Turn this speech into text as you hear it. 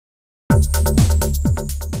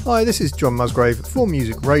Hi, this is John Musgrave for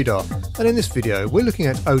Music Radar, and in this video we're looking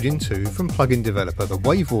at Odin 2 from plugin developer the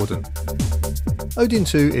Wave Warden. Odin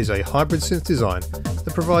 2 is a hybrid synth design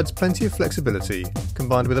that provides plenty of flexibility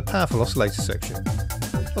combined with a powerful oscillator section,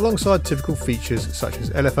 alongside typical features such as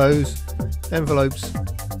LFOs, envelopes,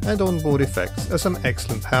 and onboard effects are some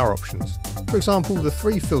excellent power options. For example, the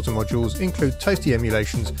 3 filter modules include tasty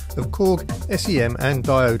emulations of Korg, SEM and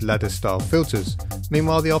diode ladder style filters.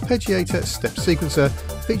 Meanwhile, the arpeggiator step sequencer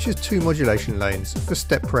features 2 modulation lanes for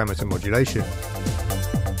step parameter modulation.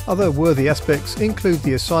 Other worthy aspects include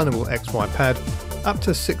the assignable XY pad, up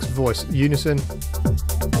to 6 voice unison,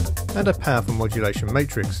 and a powerful modulation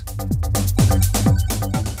matrix.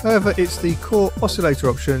 However, it's the core oscillator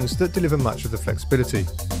options that deliver much of the flexibility.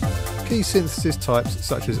 Key synthesis types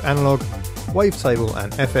such as analog, wavetable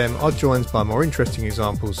and FM are joined by more interesting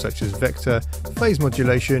examples such as vector, phase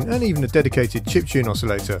modulation and even a dedicated chiptune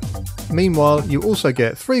oscillator. Meanwhile, you also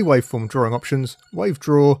get 3 waveform drawing options, wave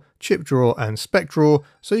draw, chip draw and spec draw,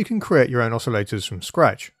 so you can create your own oscillators from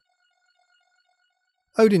scratch.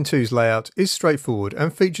 Odin 2's layout is straightforward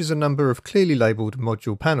and features a number of clearly labelled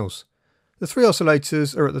module panels. The 3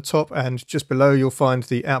 oscillators are at the top, and just below you'll find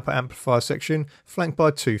the output amplifier section flanked by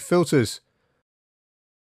 2 filters.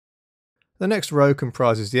 The next row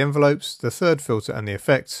comprises the envelopes, the 3rd filter and the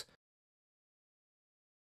effects.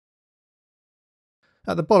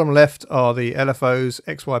 At the bottom left are the LFOs,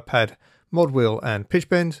 XY pad, mod wheel and pitch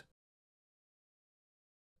bend.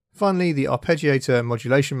 Finally, the arpeggiator,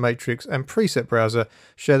 modulation matrix and preset browser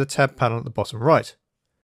share the tab panel at the bottom right.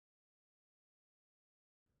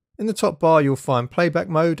 In the top bar you'll find playback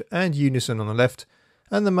mode and unison on the left,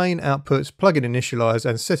 and the main outputs, plugin initialize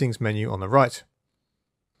and settings menu on the right.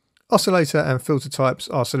 Oscillator and filter types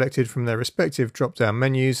are selected from their respective drop-down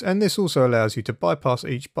menus, and this also allows you to bypass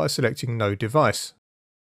each by selecting no device.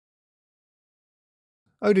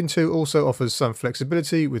 Odin 2 also offers some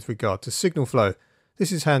flexibility with regard to signal flow.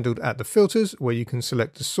 This is handled at the filters, where you can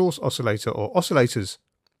select the source oscillator or oscillators.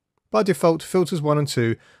 By default, filters 1 and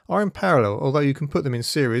 2 are in parallel, although you can put them in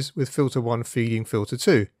series with filter 1 feeding filter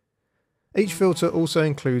 2. Each filter also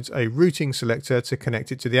includes a routing selector to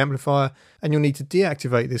connect it to the amplifier, and you'll need to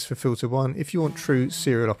deactivate this for filter 1 if you want true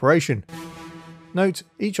serial operation. Note,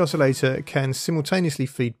 each oscillator can simultaneously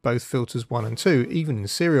feed both filters 1 and 2, even in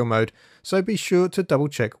serial mode, so be sure to double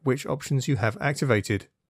check which options you have activated.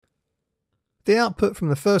 The output from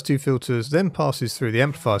the first 2 filters then passes through the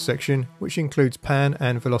amplifier section, which includes pan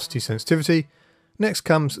and velocity sensitivity. Next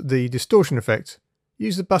comes the distortion effect.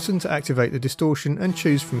 Use the button to activate the distortion and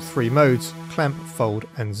choose from 3 modes: clamp, fold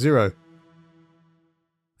and 0.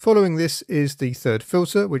 Following this is the 3rd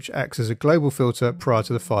filter, which acts as a global filter prior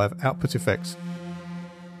to the 5 output effects.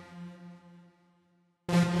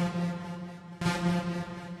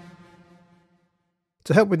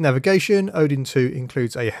 To help with navigation, Odin 2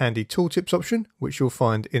 includes a handy tooltips option, which you'll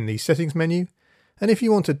find in the settings menu, and if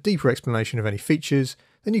you want a deeper explanation of any features,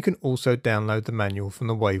 then you can also download the manual from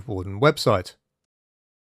the Wave Warden website.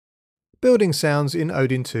 Building sounds in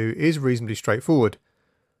Odin 2 is reasonably straightforward.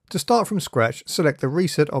 To start from scratch, select the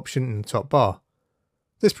reset option in the top bar.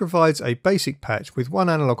 This provides a basic patch with 1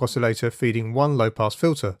 analog oscillator feeding 1 low-pass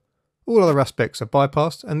filter. All other aspects are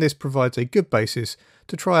bypassed, and this provides a good basis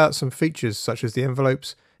to try out some features such as the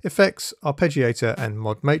envelopes, effects, arpeggiator and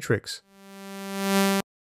mod matrix.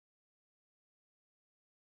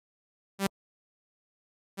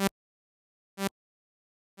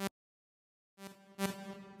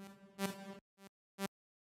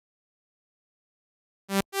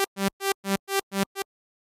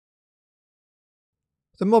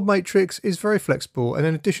 The mod matrix is very flexible, and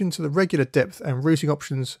in addition to the regular depth and routing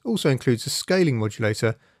options, also includes a scaling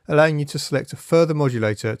modulator, allowing you to select a further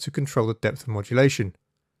modulator to control the depth of modulation.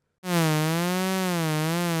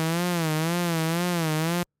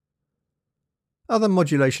 Other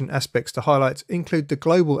modulation aspects to highlight include the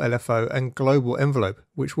global LFO and global envelope,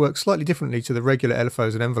 which work slightly differently to the regular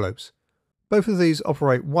LFOs and envelopes. Both of these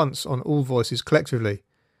operate once on all voices collectively.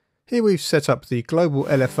 Here we've set up the global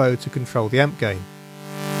LFO to control the amp gain.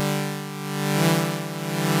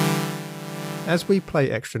 As we play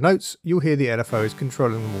extra notes, you'll hear the LFOs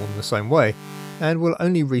controlling them all in the same way, and will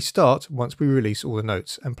only restart once we release all the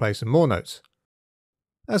notes and play some more notes.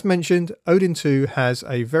 As mentioned, Odin 2 has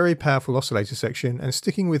a very powerful oscillator section, and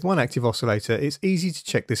sticking with 1 active oscillator, it's easy to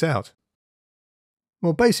check this out.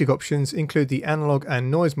 More basic options include the analog and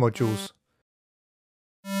noise modules.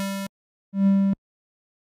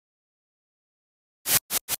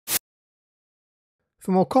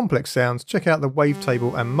 For more complex sounds, check out the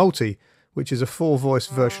wavetable and multi, which is a 4-voice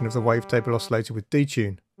version of the wavetable oscillator with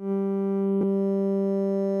detune.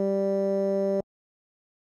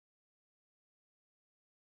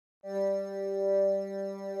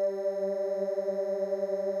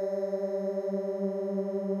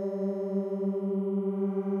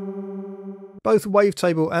 Both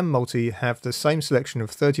wavetable and multi have the same selection of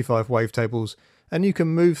 35 wavetables, and you can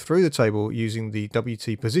move through the table using the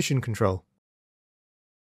WT position control.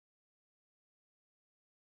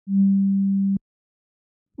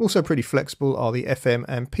 Also pretty flexible are the FM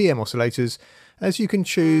and PM oscillators, as you can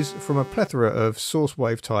choose from a plethora of source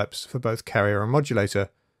wave types for both carrier and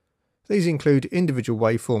modulator. These include individual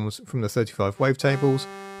waveforms from the 35 wavetables,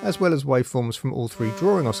 as well as waveforms from all three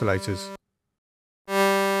drawing oscillators.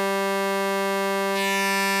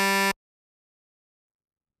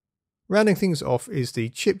 Rounding things off is the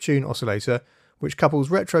chiptune oscillator, which couples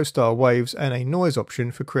retro-style waves and a noise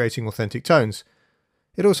option for creating authentic tones.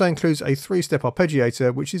 It also includes a 3-step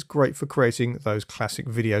arpeggiator, which is great for creating those classic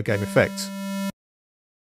video game effects.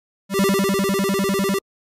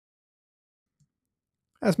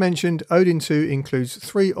 As mentioned, Odin 2 includes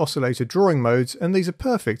 3 oscillator drawing modes, and these are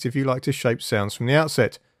perfect if you like to shape sounds from the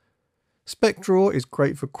outset. Spec Draw is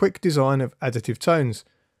great for quick design of additive tones.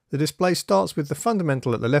 The display starts with the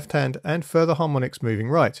fundamental at the left hand and further harmonics moving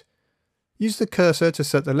right. Use the cursor to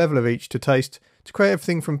set the level of each to taste to create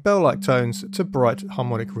everything from bell-like tones to bright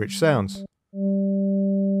harmonic rich sounds.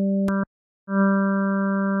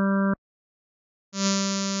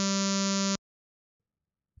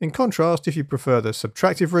 In contrast, if you prefer the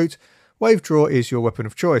subtractive route, Wave Draw is your weapon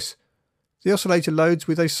of choice. The oscillator loads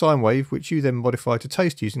with a sine wave, which you then modify to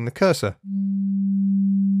taste using the cursor.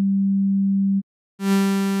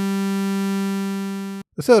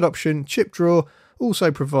 The third option, Chip Draw,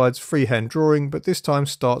 also provides freehand drawing, but this time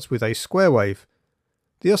starts with a square wave.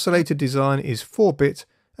 The oscillator design is 4-bit,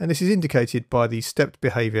 and this is indicated by the stepped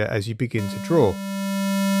behaviour as you begin to draw.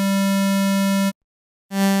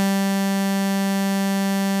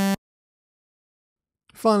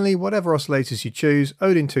 Finally, whatever oscillators you choose,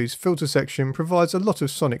 Odin 2's filter section provides a lot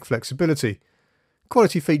of sonic flexibility.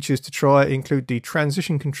 Quality features to try include the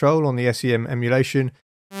transition control on the SEM emulation,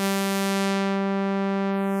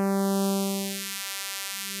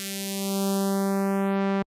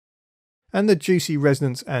 and the juicy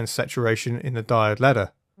resonance and saturation in the diode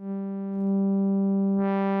ladder.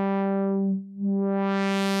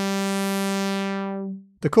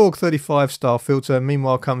 The Korg 35 style filter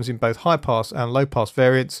meanwhile comes in both high pass and low pass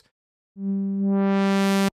variants.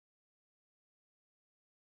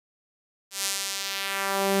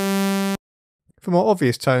 For more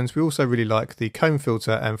obvious tones, we also really like the comb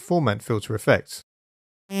filter and formant filter effects.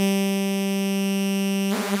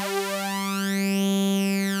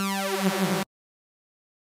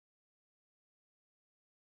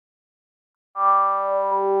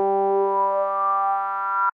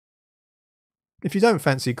 If you don't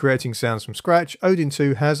fancy creating sounds from scratch, Odin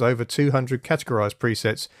 2 has over 200 categorized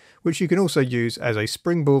presets, which you can also use as a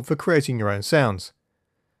springboard for creating your own sounds.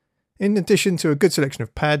 In addition to a good selection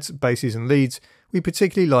of pads, basses and leads, we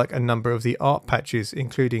particularly like a number of the art patches,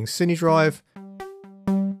 including Cine Drive,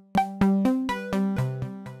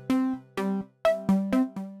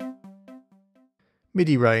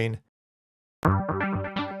 MIDI Rain,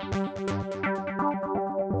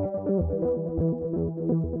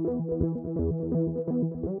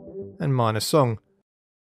 and Minor Song.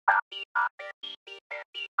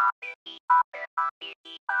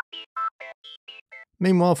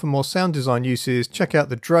 Meanwhile, for more sound design uses, check out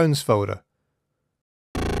the Drones folder.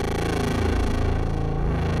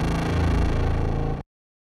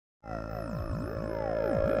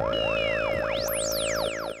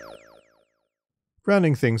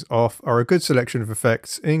 Rounding things off are a good selection of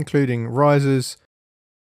effects, including risers,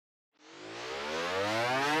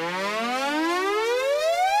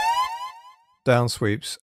 down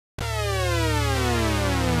sweeps,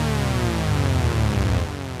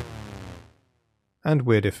 and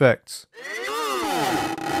weird effects.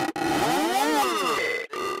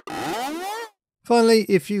 Finally,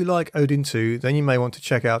 if you like Odin 2, then you may want to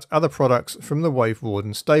check out other products from the Wave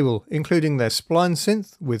Warden stable, including their Spline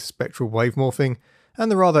synth with spectral wave morphing,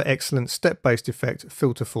 and the rather excellent step-based effect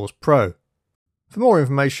Filter Force Pro. For more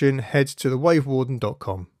information, head to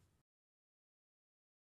thewavewarden.com.